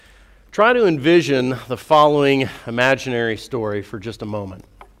Try to envision the following imaginary story for just a moment.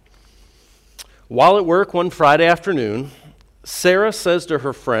 While at work one Friday afternoon, Sarah says to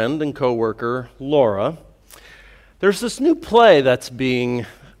her friend and coworker, Laura, "There's this new play that's being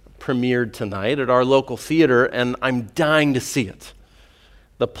premiered tonight at our local theater, and I'm dying to see it.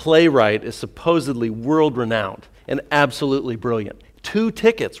 The playwright is supposedly world-renowned and absolutely brilliant. 2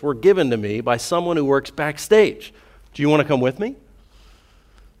 tickets were given to me by someone who works backstage. Do you want to come with me?"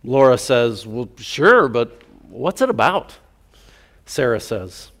 Laura says, "Well, sure, but what's it about?" Sarah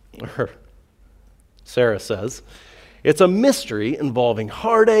says, "It's a mystery involving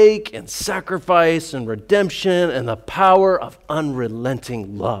heartache and sacrifice and redemption and the power of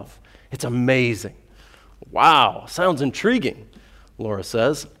unrelenting love. It's amazing." "Wow, sounds intriguing," Laura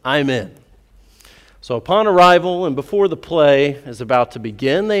says. "I'm in." So upon arrival and before the play is about to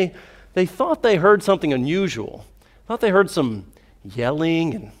begin, they thought they heard something unusual. Thought they heard some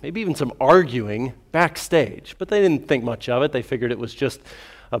yelling and maybe even some arguing backstage, but they didn't think much of it. They figured it was just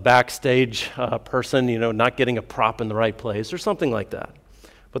a backstage person, not getting a prop in the right place or something like that.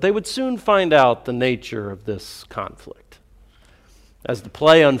 But they would soon find out the nature of this conflict. As the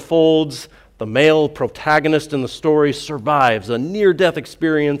play unfolds, the male protagonist in the story survives a near-death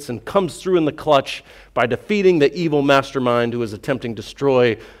experience and comes through in the clutch by defeating the evil mastermind who is attempting to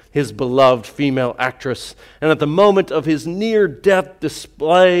destroy his beloved female actress. And at the moment of his near-death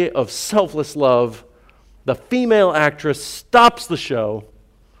display of selfless love, the female actress stops the show,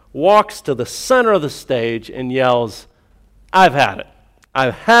 walks to the center of the stage, and yells, "I've had it.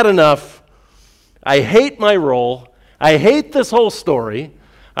 I've had enough. I hate my role. I hate this whole story.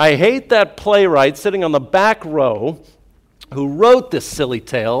 I hate that playwright sitting on the back row who wrote this silly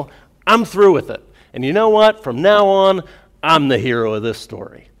tale. I'm through with it. And you know what? From now on, I'm the hero of this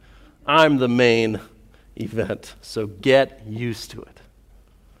story. I'm the main event, so get used to it."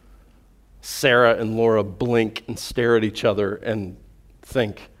 Sarah and Laura blink and stare at each other and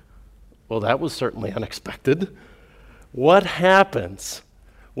think, well, that was certainly unexpected. What happens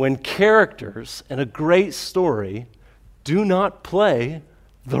when characters in a great story do not play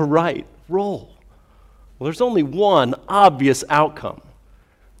the right role? Well, there's only one obvious outcome.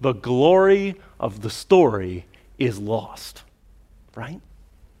 The glory of the story is lost, right?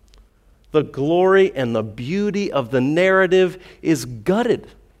 The glory and the beauty of the narrative is gutted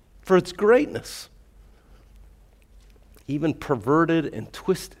for its greatness, even perverted and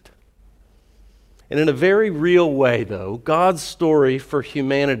twisted. And in a very real way, though, God's story for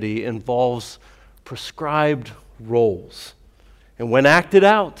humanity involves prescribed roles. And when acted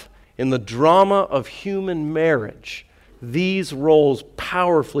out in the drama of human marriage, these roles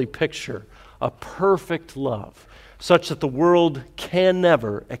powerfully picture a perfect love, such that the world can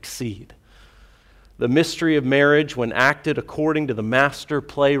never exceed. The mystery of marriage, when acted according to the master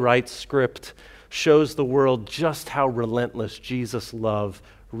playwright's script, shows the world just how relentless Jesus' love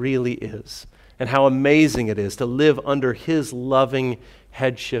really is, and how amazing it is to live under his loving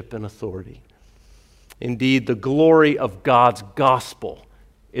headship and authority. Indeed, the glory of God's gospel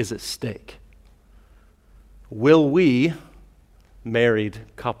is at stake. Will we, married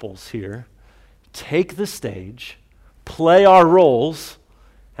couples here, take the stage, play our roles,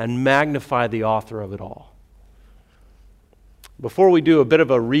 and magnify the author of it all? Before we do a bit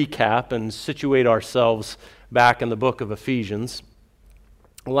of a recap and situate ourselves back in the book of Ephesians,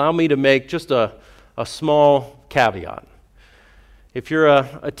 allow me to make just a small caveat. If you're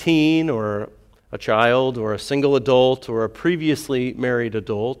a teen or a child or a single adult or a previously married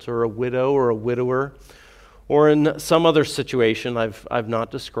adult or a widow or a widower or in some other situation I've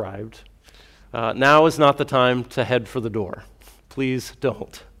not described, now is not the time to head for the door. Please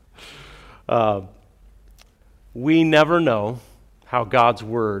don't. We never know how God's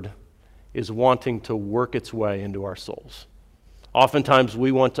word is wanting to work its way into our souls. Oftentimes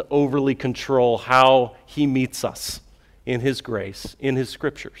we want to overly control how he meets us in his grace, in his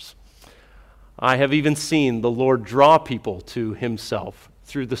scriptures. I have even seen the Lord draw people to himself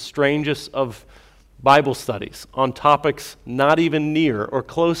through the strangest of Bible studies on topics not even near or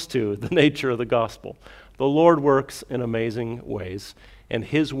close to the nature of the gospel. The Lord works in amazing ways, and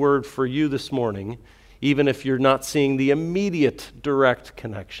his word for you this morning, even if you're not seeing the immediate direct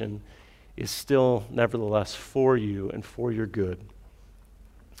connection, is still nevertheless for you and for your good.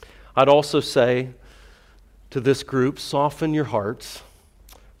 I'd also say to this group, soften your hearts,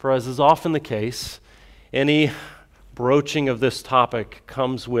 for as is often the case, any broaching of this topic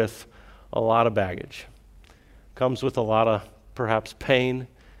comes with a lot of baggage, comes with a lot of perhaps pain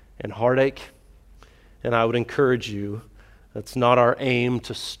and heartache, and I would encourage you, it's not our aim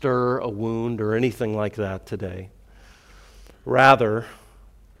to stir a wound or anything like that today. Rather,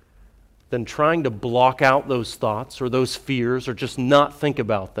 than trying to block out those thoughts or those fears or just not think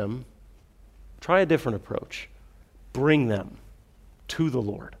about them, try a different approach. Bring them to the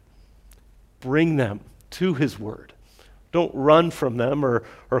Lord. Bring them to His Word. Don't run from them or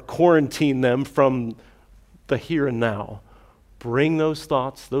quarantine them from the here and now. Bring those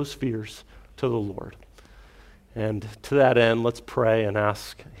thoughts, those fears to the Lord. And to that end, let's pray and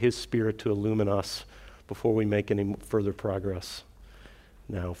ask His Spirit to illumine us before we make any further progress.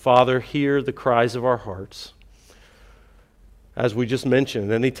 Now, Father, hear the cries of our hearts. As we just mentioned,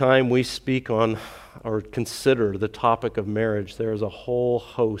 anytime we speak on or consider the topic of marriage, there is a whole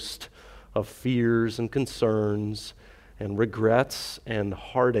host of fears and concerns and regrets and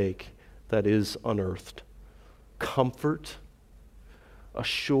heartache that is unearthed. Comfort,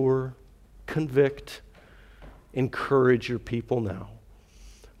 assure, convict, encourage your people now.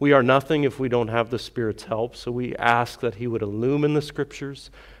 We are nothing if we don't have the Spirit's help, so we ask that He would illumine the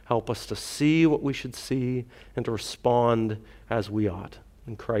Scriptures, help us to see what we should see, and to respond as we ought.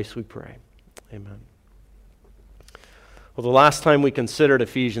 In Christ we pray. Amen. Well, the last time we considered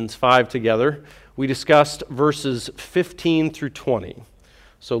Ephesians 5 together, we discussed verses 15 through 20.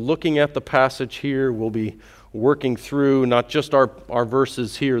 So looking at the passage here, we'll be working through not just our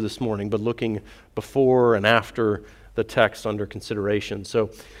verses here this morning, but looking before and after the text under consideration. So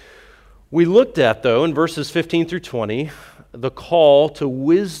we looked at, though, in verses 15 through 20, the call to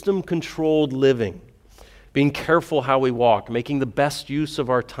wisdom-controlled living, being careful how we walk, making the best use of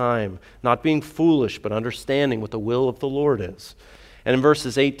our time, not being foolish, but understanding what the will of the Lord is. And in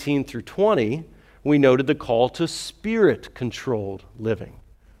verses 18 through 20, we noted the call to spirit-controlled living.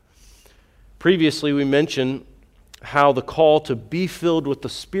 Previously, we mentioned how the call to be filled with the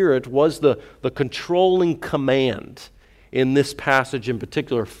Spirit was the controlling command in this passage in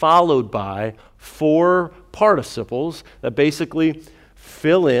particular, followed by 4 participles that basically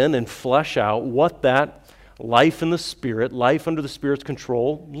fill in and flesh out what that life in the Spirit, life under the Spirit's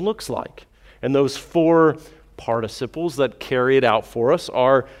control looks like. And those 4 participles that carry it out for us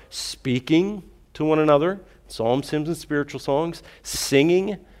are speaking to one another, psalms, hymns, and spiritual songs,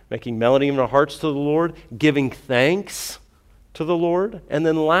 singing, making melody in our hearts to the Lord, giving thanks to the Lord, and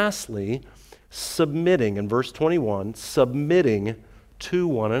then lastly, submitting, in verse 21, submitting to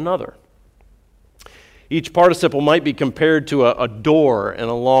one another. Each participle might be compared to a door in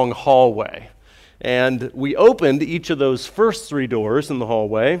a long hallway. And we opened each of those first 3 doors in the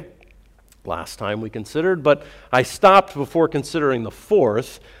hallway last time we considered, but I stopped before considering the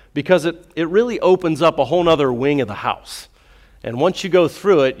 4th because it really opens up a whole other wing of the house. And once you go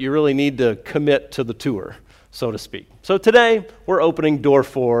through it, you really need to commit to the tour, so to speak. So today, we're opening door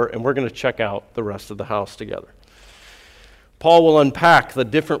 4, and we're going to check out the rest of the house together. Paul will unpack the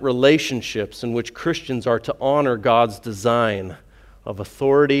different relationships in which Christians are to honor God's design of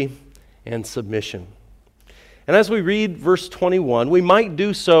authority and submission. And as we read verse 21, we might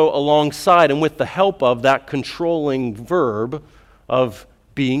do so alongside and with the help of that controlling verb of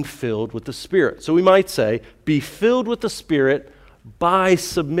being filled with the Spirit. So we might say, be filled with the Spirit by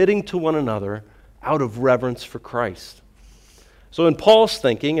submitting to one another out of reverence for Christ. So in Paul's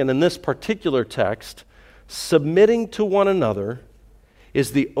thinking, and in this particular text, submitting to one another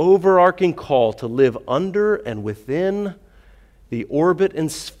is the overarching call to live under and within the orbit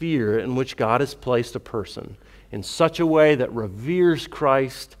and sphere in which God has placed a person in such a way that reveres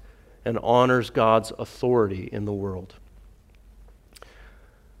Christ and honors God's authority in the world.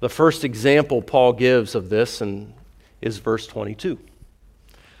 The first example Paul gives of this is verse 22,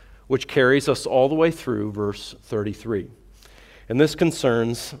 which carries us all the way through verse 33. And this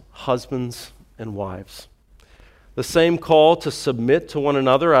concerns husbands and wives. The same call to submit to one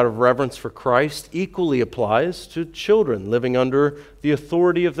another out of reverence for Christ equally applies to children living under the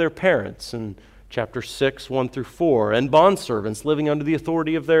authority of their parents in chapter 6, 1 through 4, and bondservants living under the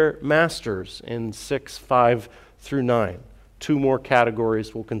authority of their masters in 6, 5 through 9. 2 more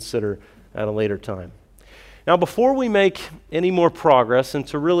categories we'll consider at a later time. Now, before we make any more progress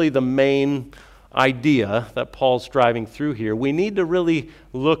into really the main idea that Paul's driving through here, we need to really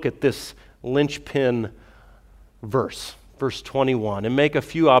look at this linchpin verse 21, and make a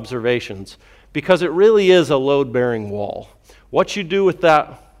few observations, because it really is a load-bearing wall. What you do with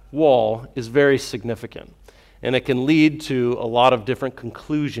that wall is very significant, and it can lead to a lot of different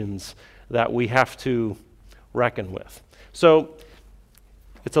conclusions that we have to reckon with. So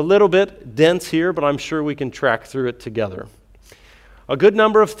it's a little bit dense here, but I'm sure we can track through it together. A good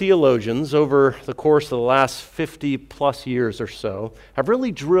number of theologians over the course of the last 50 plus years or so have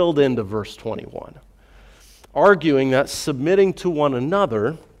really drilled into verse 21, arguing that submitting to one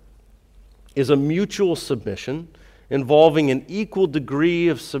another is a mutual submission involving an equal degree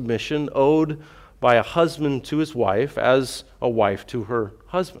of submission owed by a husband to his wife as a wife to her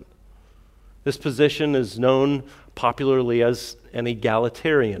husband. This position is known popularly as an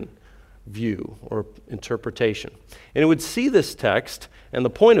egalitarian view or interpretation. And it would see this text and the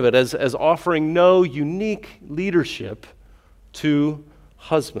point of it as offering no unique leadership to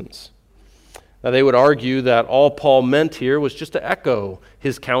husbands. Now, they would argue that all Paul meant here was just to echo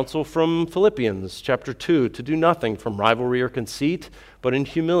his counsel from Philippians chapter 2, to do nothing from rivalry or conceit, but in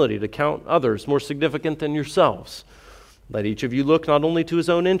humility to count others more significant than yourselves. Let each of you look not only to his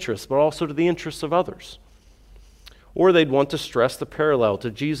own interests, but also to the interests of others. Or they'd want to stress the parallel to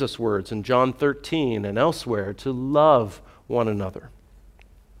Jesus' words in John 13 and elsewhere, to love one another.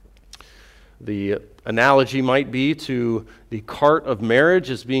 The analogy might be to the cart of marriage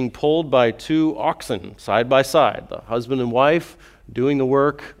as being pulled by two oxen side by side, the husband and wife doing the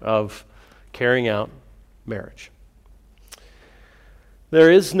work of carrying out marriage.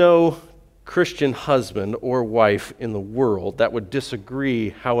 There is no Christian husband or wife in the world that would disagree,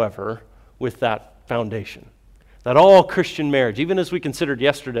 however, with that foundation. That all Christian marriage, even as we considered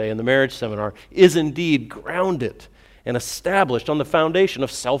yesterday in the marriage seminar, is indeed grounded and established on the foundation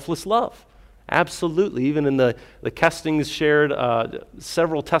of selfless love. Absolutely. Even in the Kestings shared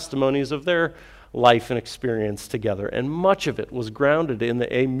several testimonies of their life and experience together, and much of it was grounded in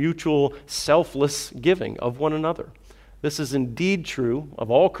a mutual selfless giving of one another. This is indeed true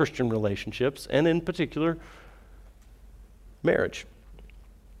of all Christian relationships, and in particular, marriage.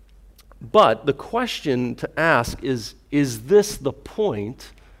 But the question to ask is this the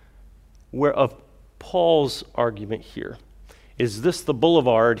point of Paul's argument here? Is this the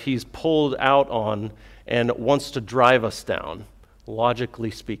boulevard he's pulled out on and wants to drive us down,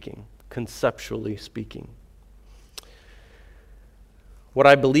 logically speaking, conceptually speaking? What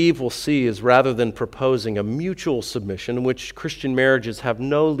I believe we'll see is, rather than proposing a mutual submission in which Christian marriages have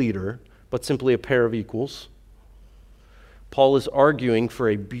no leader but simply a pair of equals, Paul is arguing for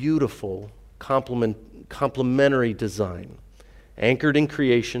a beautiful complementary design, anchored in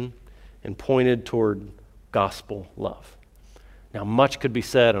creation and pointed toward gospel love. Now, much could be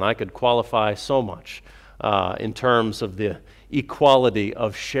said, and I could qualify so much in terms of the equality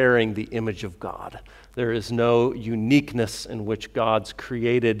of sharing the image of God. There is no uniqueness in which God's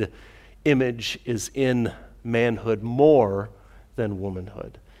created image is in manhood more than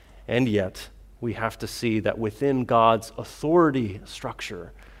womanhood. And yet, we have to see that within God's authority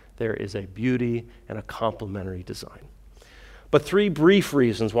structure, there is a beauty and a complementary design. But three brief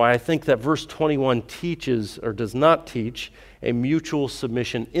reasons why I think that verse 21 teaches or does not teach a mutual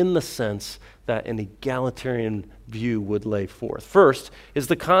submission in the sense that an egalitarian view would lay forth. First is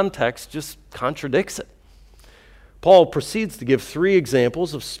the context just contradicts it. Paul proceeds to give three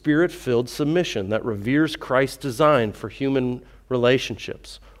examples of spirit-filled submission that reveres Christ's design for human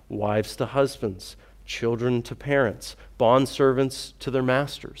relationships: wives to husbands, children to parents, bondservants to their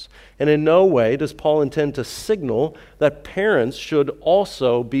masters. And in no way does Paul intend to signal that parents should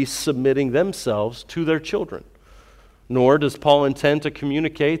also be submitting themselves to their children. Nor does Paul intend to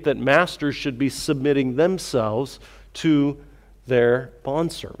communicate that masters should be submitting themselves to their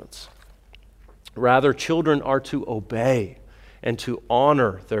bondservants. Rather, children are to obey and to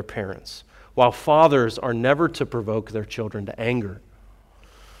honor their parents, while fathers are never to provoke their children to anger.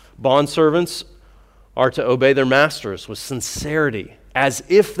 Bondservants are to obey their masters with sincerity, as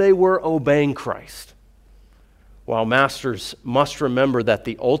if they were obeying Christ, while masters must remember that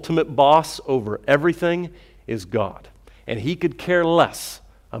the ultimate boss over everything is God, and he could care less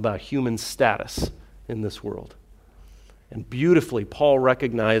about human status in this world. And beautifully, Paul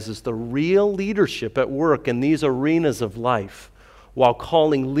recognizes the real leadership at work in these arenas of life, while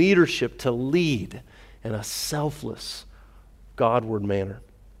calling leadership to lead in a selfless, Godward manner.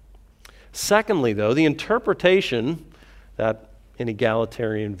 Secondly, though, the interpretation that an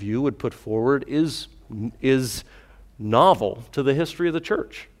egalitarian view would put forward is novel to the history of the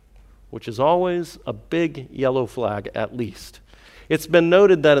church, which is always a big yellow flag at least. It's been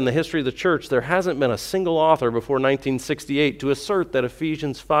noted that in the history of the church, there hasn't been a single author before 1968 to assert that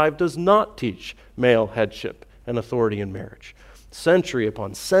Ephesians 5 does not teach male headship and authority in marriage. Century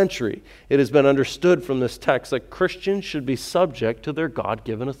upon century, it has been understood from this text that Christians should be subject to their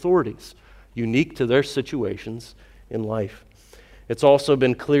God-given authorities, unique to their situations in life. It's also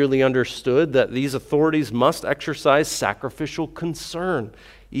been clearly understood that these authorities must exercise sacrificial concern,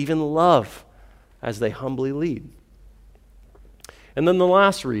 even love, as they humbly lead. And then the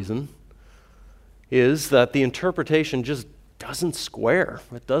last reason is that the interpretation just doesn't square.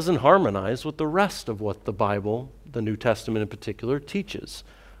 It doesn't harmonize with the rest of what the Bible, the New Testament in particular, teaches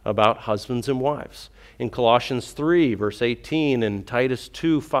about husbands and wives. In Colossians 3, verse 18, and Titus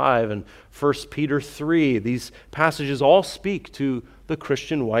 2, 5, and 1 Peter 3, these passages all speak to the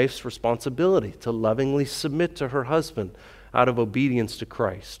Christian wife's responsibility to lovingly submit to her husband out of obedience to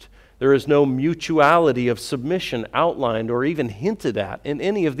Christ. There is no mutuality of submission outlined or even hinted at in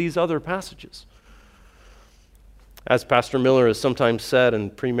any of these other passages. As Pastor Miller has sometimes said in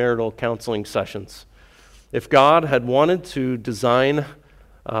premarital counseling sessions, if God had wanted to design,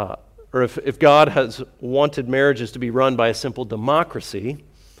 if God has wanted marriages to be run by a simple democracy,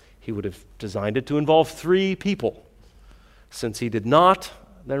 he would have designed it to involve 3 people. Since he did not,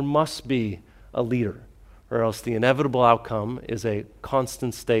 there must be a leader, or else the inevitable outcome is a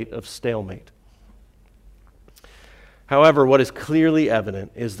constant state of stalemate. However, what is clearly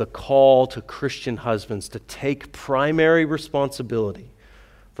evident is the call to Christian husbands to take primary responsibility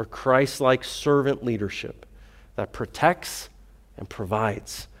for Christ-like servant leadership that protects and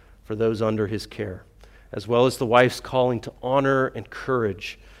provides for those under his care, as well as the wife's calling to honor,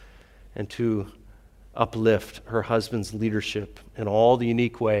 encourage, and to uplift her husband's leadership in all the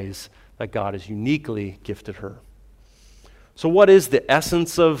unique ways that God has uniquely gifted her. So what is the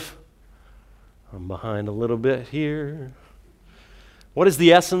essence of, I'm behind a little bit here. What is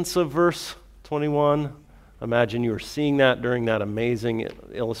the essence of verse 21? Imagine you were seeing that during that amazing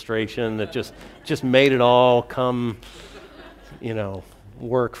illustration that just made it all come,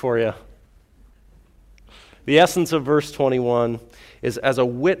 work for you. The essence of verse 21 is, as a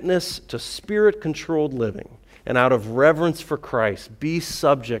witness to spirit-controlled living and out of reverence for Christ, be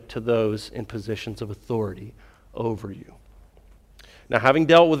subject to those in positions of authority over you. Now, having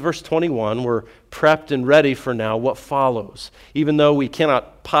dealt with verse 21, we're prepped and ready for now what follows. Even though we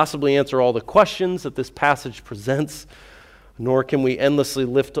cannot possibly answer all the questions that this passage presents, nor can we endlessly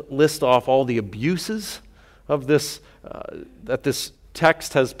list off all the abuses of this that this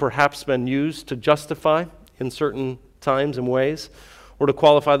text has perhaps been used to justify in certain times and ways, or to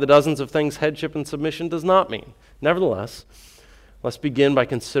qualify the dozens of things headship and submission does not mean. Nevertheless, let's begin by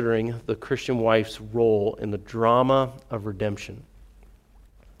considering the Christian wife's role in the drama of redemption.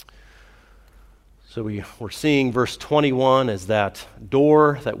 So we're seeing verse 21 as that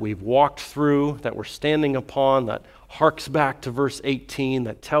door that we've walked through, that we're standing upon, that harks back to verse 18,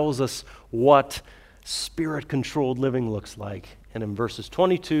 that tells us what spirit-controlled living looks like. And in verses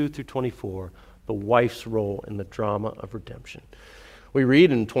 22 through 24, the wife's role in the drama of redemption. We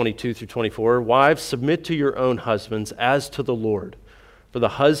read in 22 through 24, "Wives, submit to your own husbands as to the Lord. For the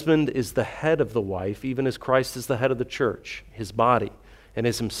husband is the head of the wife, even as Christ is the head of the church, his body, and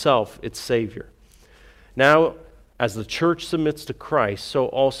is himself its Savior. Now, as the church submits to Christ, so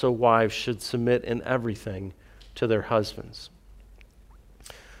also wives should submit in everything to their husbands."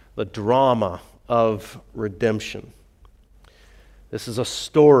 The drama of redemption. This is a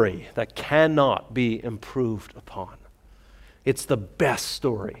story that cannot be improved upon. It's the best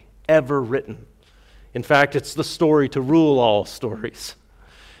story ever written. In fact, it's the story to rule all stories.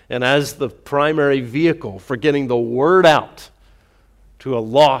 And as the primary vehicle for getting the word out to a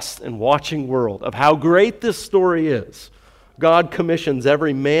lost and watching world of how great this story is, God commissions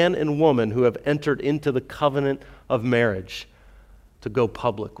every man and woman who have entered into the covenant of marriage to go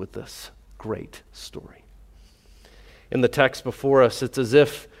public with this great story. In the text before us, it's as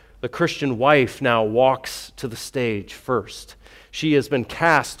if the Christian wife now walks to the stage first. She has been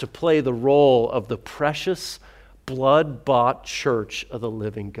cast to play the role of the precious, blood-bought church of the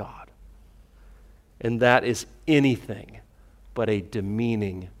living God. And that is anything but a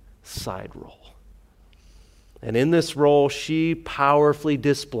demeaning side role. And in this role, she powerfully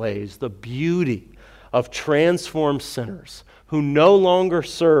displays the beauty of transformed sinners who no longer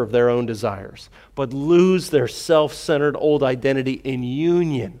serve their own desires, but lose their self-centered old identity in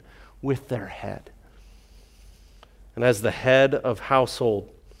union with their head. And as the head of household,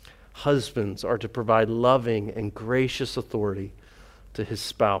 husbands are to provide loving and gracious authority to his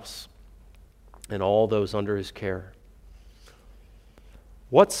spouse and all those under his care.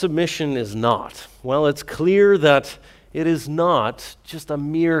 What submission is not? Well, it's clear that it is not just a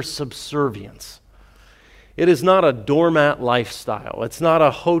mere subservience. It is not a doormat lifestyle. It's not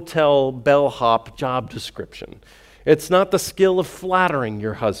a hotel bellhop job description. It's not the skill of flattering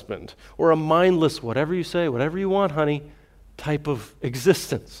your husband or a mindless whatever you say, whatever you want, honey, type of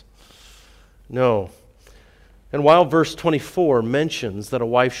existence. No. And while verse 24 mentions that a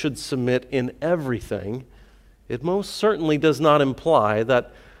wife should submit in everything, it most certainly does not imply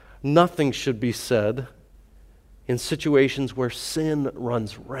that nothing should be said in situations where sin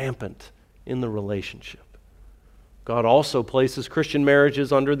runs rampant in the relationship. God also places Christian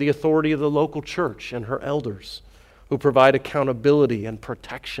marriages under the authority of the local church and her elders, who provide accountability and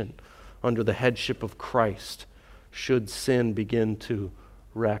protection under the headship of Christ should sin begin to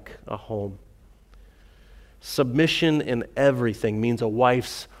wreck a home. Submission in everything means a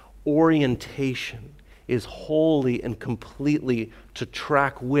wife's orientation is wholly and completely to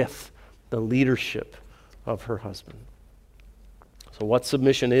track with the leadership of her husband. So what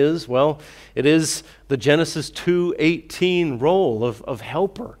submission is? Well, it is the Genesis 2:18 role of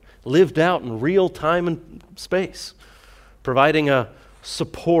helper, lived out in real time and space, providing a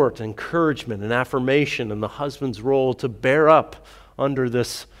support, encouragement, and affirmation in the husband's role to bear up under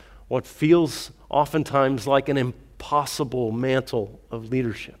this, what feels oftentimes like an impossible mantle of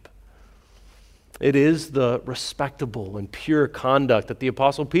leadership. It is the respectable and pure conduct that the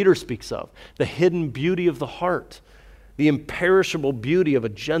Apostle Peter speaks of, the hidden beauty of the heart, the imperishable beauty of a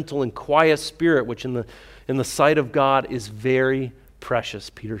gentle and quiet spirit, which in the sight of God is very precious,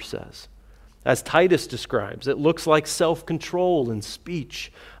 Peter says. As Titus describes, it looks like self-control in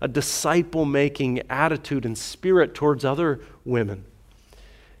speech, a disciple-making attitude and spirit towards other women,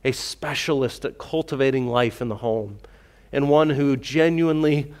 a specialist at cultivating life in the home, and one who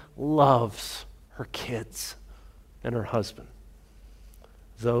genuinely loves her kids and her husband,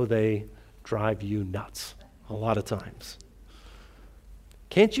 though they drive you nuts a lot of times.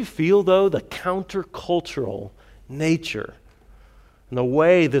 Can't you feel, though, the countercultural nature and the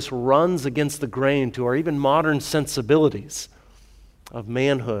way this runs against the grain to our even modern sensibilities of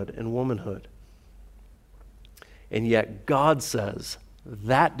manhood and womanhood? And yet God says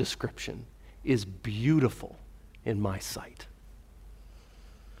that description is beautiful in my sight.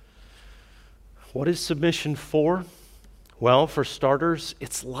 What is submission for? Well, for starters,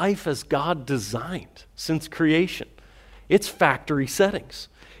 it's life as God designed since creation. It's factory settings.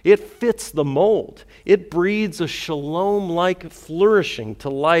 It fits the mold. It breeds a shalom-like flourishing to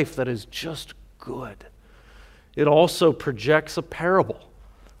life that is just good. It also projects a parable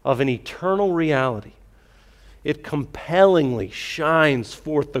of an eternal reality. It compellingly shines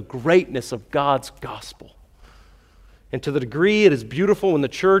forth the greatness of God's gospel. And to the degree it is beautiful when the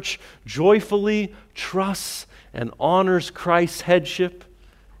church joyfully trusts and honors Christ's headship,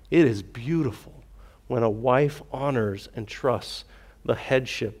 it is beautiful when a wife honors and trusts the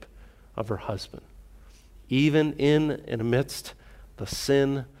headship of her husband, even in and amidst the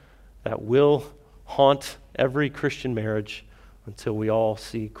sin that will haunt every Christian marriage until we all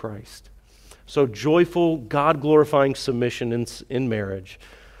see Christ. So joyful, God-glorifying submission in marriage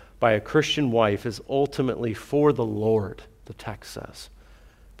by a Christian wife is ultimately for the Lord, the text says.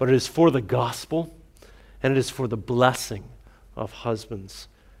 But it is for the gospel, and it is for the blessing of husbands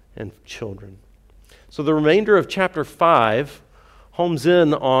and children. So the remainder of chapter 5 homes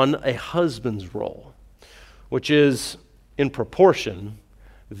in on a husband's role, which is, in proportion,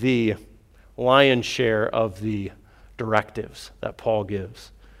 the lion's share of the directives that Paul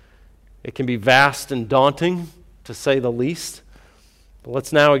gives. It can be vast and daunting, to say the least. But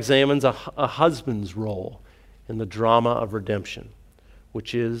let's now examine a husband's role in the drama of redemption,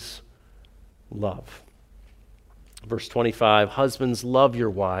 which is love. Verse 25, husbands, love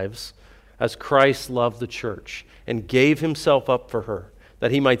your wives as Christ loved the church and gave himself up for her, that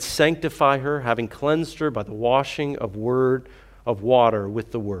he might sanctify her, having cleansed her by the washing of water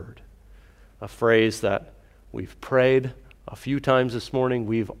with the word. A phrase that we've prayed a few times this morning,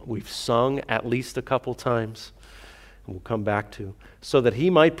 we've sung at least a couple times, and we'll come back to, so that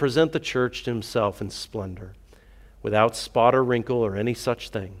he might present the church to himself in splendor, without spot or wrinkle or any such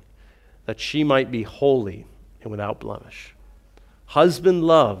thing, that she might be holy and without blemish. Husband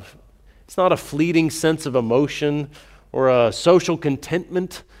love, it's not a fleeting sense of emotion or a social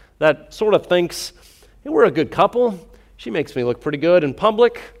contentment that sort of thinks, hey, we're a good couple. She makes me look pretty good in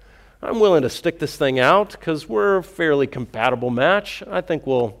public. I'm willing to stick this thing out because we're a fairly compatible match. I think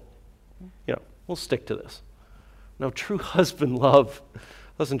we'll stick to this. No, true husband love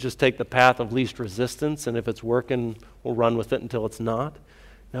doesn't just take the path of least resistance, and if it's working, we'll run with it until it's not.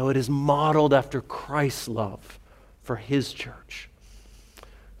 No, it is modeled after Christ's love for his church.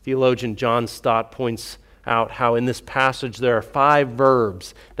 Theologian John Stott points out how in this passage there are 5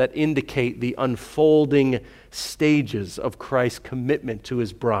 verbs that indicate the unfolding stages of Christ's commitment to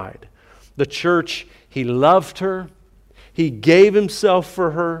his bride. The church, he loved her, he gave himself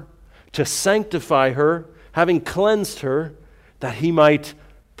for her to sanctify her, having cleansed her, that he might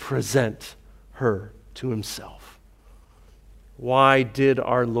present her to himself. Why did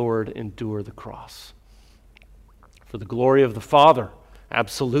our Lord endure the cross? For the glory of the Father,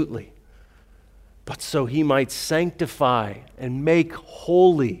 absolutely. But so he might sanctify and make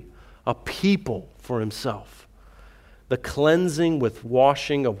holy a people for himself. The cleansing with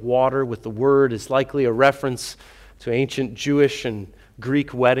washing of water with the word is likely a reference to ancient Jewish and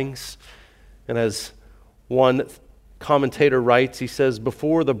Greek weddings. And as one commentator writes, he says,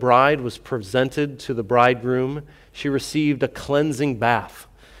 before the bride was presented to the bridegroom, she received a cleansing bath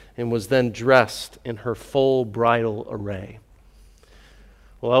and was then dressed in her full bridal array.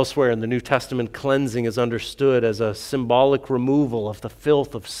 Well, elsewhere in the New Testament, cleansing is understood as a symbolic removal of the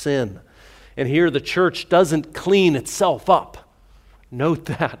filth of sin. And here the church doesn't clean itself up. Note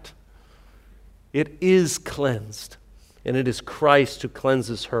that. It is cleansed, and it is Christ who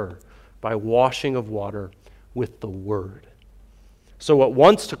cleanses her by washing of water with the Word. So what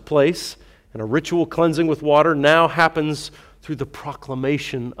once took place in a ritual cleansing with water now happens through the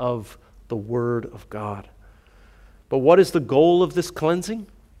proclamation of the Word of God. But what is the goal of this cleansing?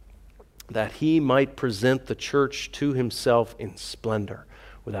 That He might present the church to Himself in splendor,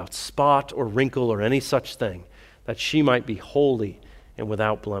 without spot or wrinkle or any such thing, that she might be holy and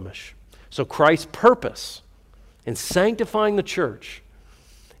without blemish. So Christ's purpose in sanctifying the church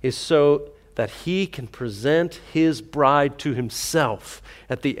is so that He can present His bride to Himself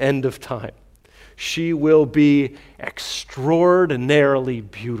at the end of time. She will be extraordinarily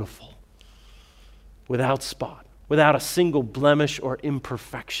beautiful, without spot, without a single blemish or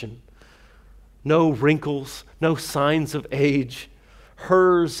imperfection. No wrinkles, no signs of age.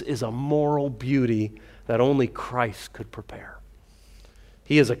 Hers is a moral beauty that only Christ could prepare.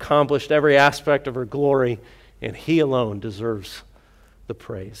 He has accomplished every aspect of her glory, and He alone deserves the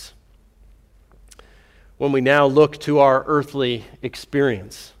praise. When we now look to our earthly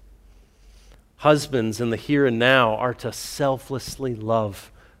experience, husbands in the here and now are to selflessly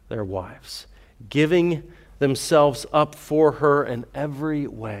love their wives, giving themselves up for her in every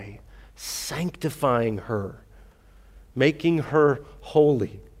way, sanctifying her, making her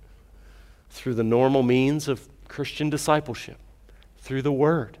holy through the normal means of Christian discipleship, through the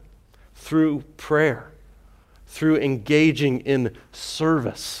Word, through prayer, through engaging in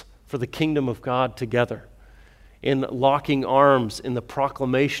service for the kingdom of God together, in locking arms in the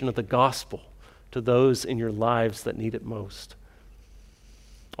proclamation of the gospel to those in your lives that need it most.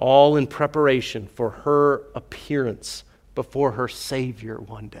 All in preparation for her appearance before her Savior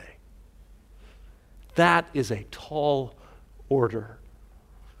one day. That is a tall order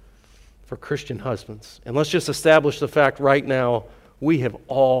for Christian husbands. And let's just establish the fact right now, we have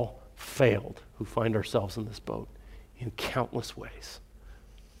all failed who find ourselves in this boat in countless ways.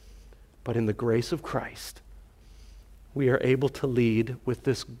 But in the grace of Christ, we are able to lead with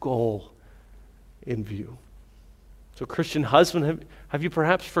this goal in view. So Christian husband, have you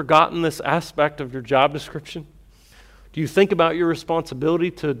perhaps forgotten this aspect of your job description? Do you think about your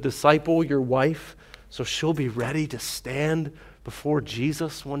responsibility to disciple your wife so she'll be ready to stand before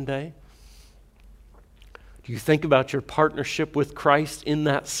Jesus one day? Do you think about your partnership with Christ in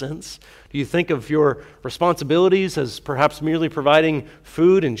that sense? Do you think of your responsibilities as perhaps merely providing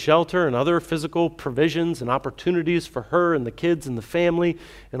food and shelter and other physical provisions and opportunities for her and the kids and the family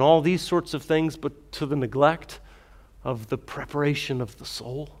and all these sorts of things, but to the neglect of the preparation of the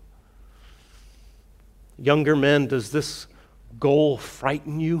soul? Younger men, does this goal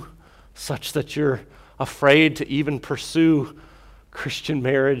frighten you such that you're afraid to even pursue Christian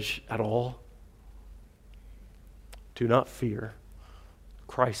marriage at all? Do not fear.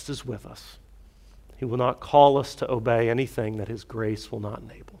 Christ is with us. He will not call us to obey anything that His grace will not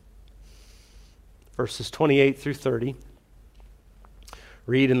enable. Verses 28 through 30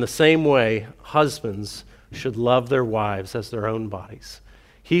 read, in the same way, husbands should love their wives as their own bodies.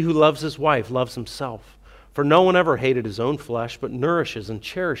 He who loves his wife loves himself. For no one ever hated his own flesh, but nourishes and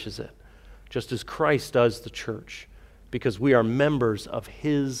cherishes it, just as Christ does the church, because we are members of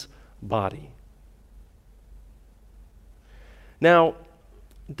His body. Now,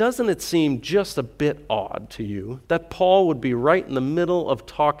 doesn't it seem just a bit odd to you that Paul would be right in the middle of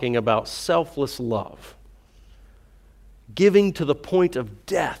talking about selfless love, giving to the point of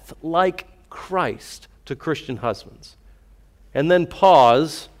death like Christ to Christian husbands, and then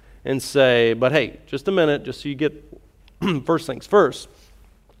pause and say, but hey, just a minute, just so you get first things first.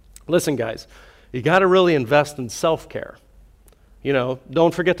 Listen, guys, you got to really invest in self-care.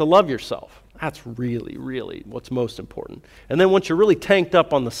 Don't forget to love yourself. That's really, really what's most important. And then once you're really tanked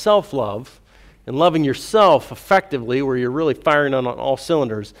up on the self-love and loving yourself effectively, where you're really firing on all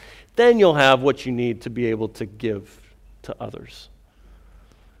cylinders, then you'll have what you need to be able to give to others.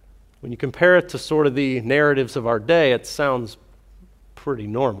 When you compare it to sort of the narratives of our day, it sounds pretty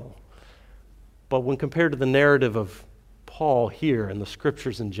normal. But when compared to the narrative of Paul here and the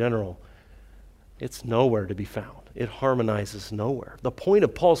scriptures in general, it's nowhere to be found. it harmonizes nowhere. The point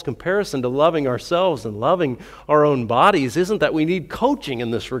of Paul's comparison to loving ourselves and loving our own bodies isn't that we need coaching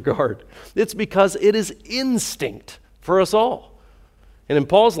in this regard. It's because it is instinct for us all. And in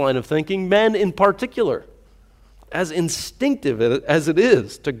Paul's line of thinking, men in particular, as instinctive as it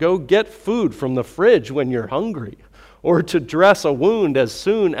is to go get food from the fridge when you're hungry, or to dress a wound as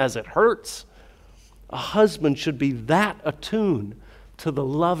soon as it hurts, a husband should be that attuned to the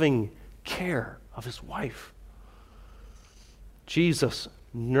loving care of his wife. Jesus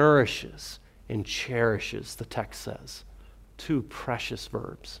nourishes and cherishes, the text says. Two precious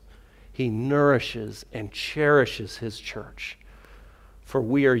verbs. He nourishes and cherishes his church, for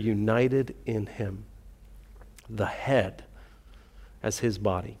we are united in him, the head, as his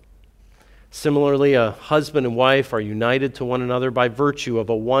body. Similarly, a husband and wife are united to one another by virtue of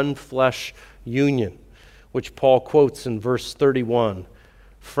a one flesh union, which Paul quotes in verse 31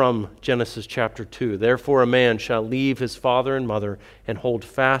 from Genesis chapter 2. Therefore a man shall leave his father and mother and hold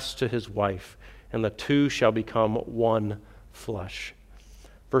fast to his wife, and the two shall become one flesh.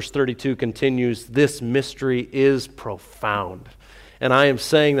 Verse 32 continues, this mystery is profound. And I am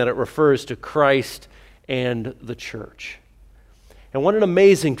saying that it refers to Christ and the church. And what an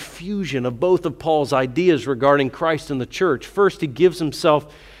amazing fusion of both of Paul's ideas regarding Christ and the church. First, he gives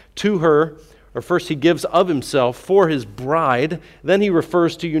himself to her, or first he gives of himself for his bride. Then he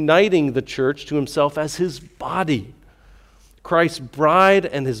refers to uniting the church to himself as his body. Christ's bride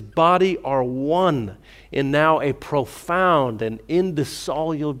and his body are one in now a profound and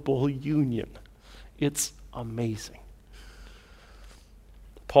indissoluble union. It's amazing.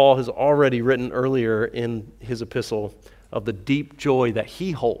 Paul has already written earlier in his epistle of the deep joy that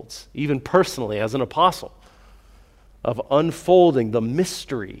he holds, even personally as an apostle, of unfolding the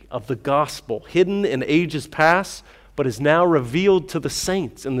mystery of the gospel, hidden in ages past, but is now revealed to the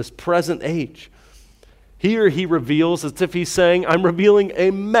saints in this present age. Here he reveals as if he's saying, I'm revealing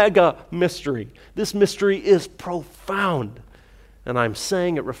a mega mystery. This mystery is profound. And I'm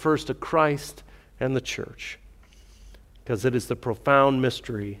saying it refers to Christ and the church, because it is the profound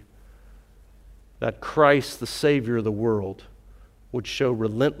mystery that Christ, the Savior of the world, would show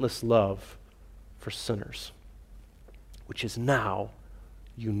relentless love for sinners, which is now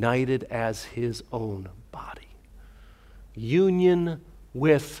united as his own body. Union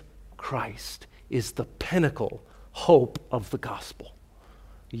with Christ is the pinnacle hope of the gospel.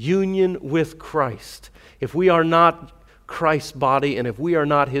 Union with Christ. If we are not Christ's body and if we are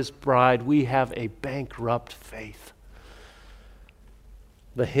not his bride, we have a bankrupt faith.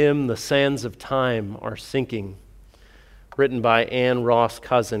 The hymn, The Sands of Time Are Sinking, written by Anne Ross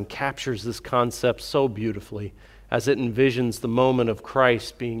Cousin, captures this concept so beautifully as it envisions the moment of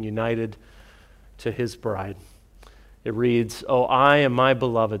Christ being united to his bride. It reads, "Oh, I am my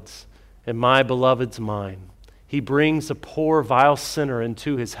beloved's, and my beloved's mine. He brings a poor, vile sinner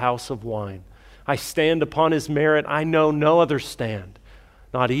into his house of wine. I stand upon his merit, I know no other stand,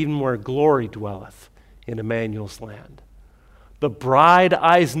 not even where glory dwelleth in Emmanuel's land. The bride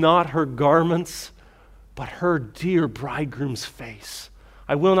eyes not her garments, but her dear bridegroom's face.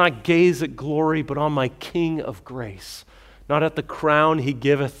 I will not gaze at glory, but on my King of grace. Not at the crown he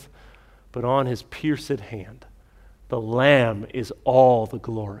giveth, but on his pierced hand. The Lamb is all the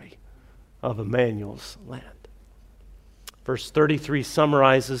glory of Emmanuel's land." Verse 33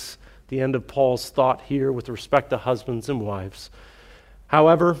 summarizes the end of Paul's thought here with respect to husbands and wives.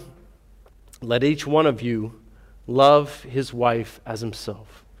 However, let each one of you love his wife as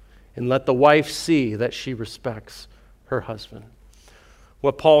himself, and let the wife see that she respects her husband.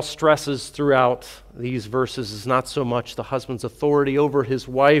 What Paul stresses throughout these verses is not so much the husband's authority over his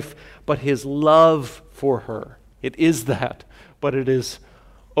wife, but his love for her. It is that, but it is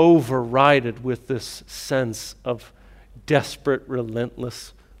overridden with this sense of desperate,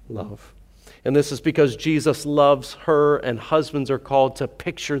 relentless love. And this is because Jesus loves her, and husbands are called to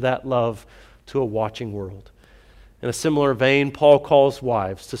picture that love to a watching world. In a similar vein, Paul calls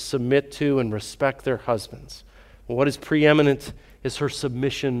wives to submit to and respect their husbands. What is preeminent is her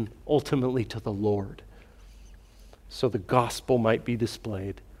submission ultimately to the Lord, so the gospel might be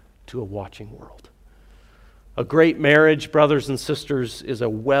displayed to a watching world. A great marriage, brothers and sisters, is a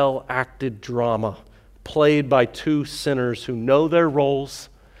well-acted drama played by two sinners who know their roles,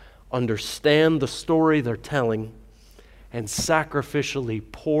 understand the story they're telling, and sacrificially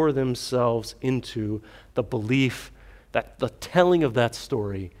pour themselves into the belief that the telling of that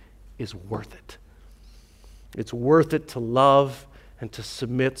story is worth it. It's worth it to love and to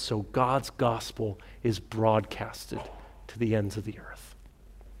submit so God's gospel is broadcasted to the ends of the earth.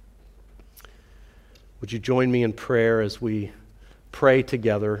 Would you join me in prayer as we pray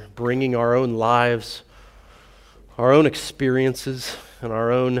together, bringing our own lives, our own experiences and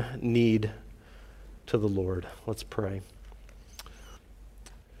our own need to the Lord. Let's pray.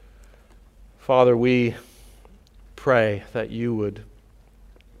 Father, we pray that you would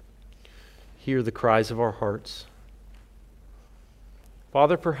hear the cries of our hearts.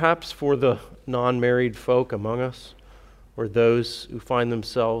 Father, perhaps for the non-married folk among us, or those who find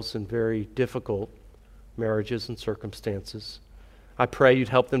themselves in very difficult marriages and circumstances, I pray you'd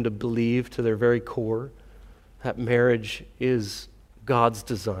help them to believe to their very core that marriage is God's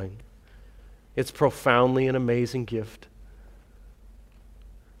design. It's profoundly an amazing gift.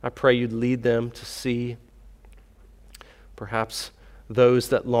 I pray you'd lead them to see, perhaps those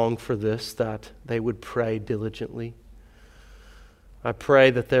that long for this, that they would pray diligently. I pray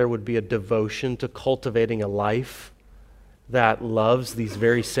that there would be a devotion to cultivating a life that loves these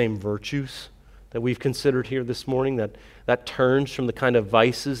very same virtues that we've considered here this morning, that turns from the kind of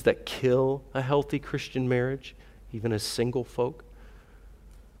vices that kill a healthy Christian marriage, even as single folk.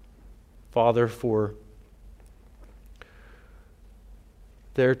 Father, for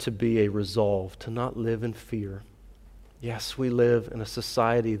there to be a resolve to not live in fear. Yes, we live in a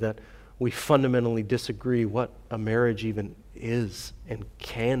society that we fundamentally disagree what a marriage even is and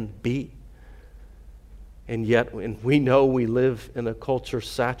can be. And yet, we know we live in a culture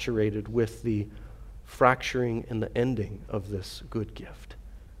saturated with the fracturing and the ending of this good gift.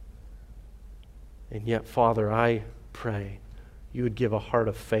 And yet, Father, I pray you would give a heart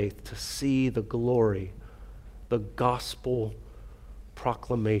of faith to see the glory, the gospel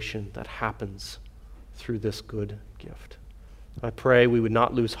proclamation that happens through this good gift. I pray we would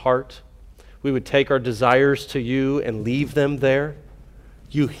not lose heart. We would take our desires to you and leave them there.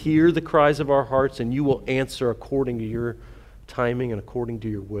 You hear the cries of our hearts, and you will answer according to your timing and according to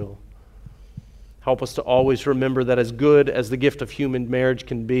your will. Help us to always remember that as good as the gift of human marriage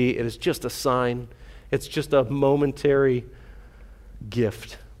can be, it is just a sign. It's just a momentary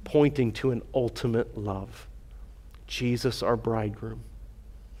gift pointing to an ultimate love. Jesus, our bridegroom.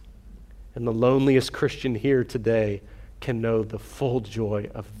 And the loneliest Christian here today can know the full joy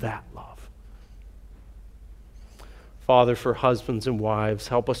of that love. Father, for husbands and wives,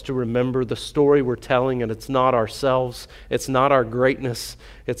 help us to remember the story we're telling, and it's not ourselves, it's not our greatness,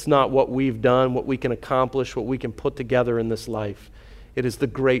 it's not what we've done, what we can accomplish, what we can put together in this life. It is the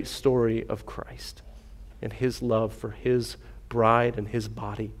great story of Christ and his love for his bride and his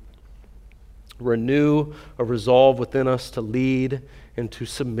body. Renew a resolve within us to lead and to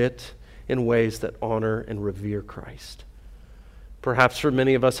submit in ways that honor and revere Christ. Perhaps for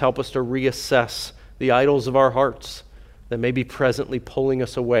many of us, help us to reassess the idols of our hearts that may be presently pulling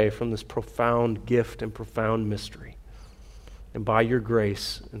us away from this profound gift and profound mystery. And by your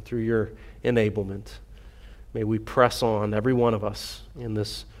grace and through your enablement, may we press on, every one of us, in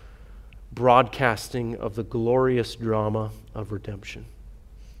this broadcasting of the glorious drama of redemption.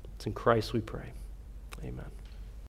 It's in Christ we pray. Amen.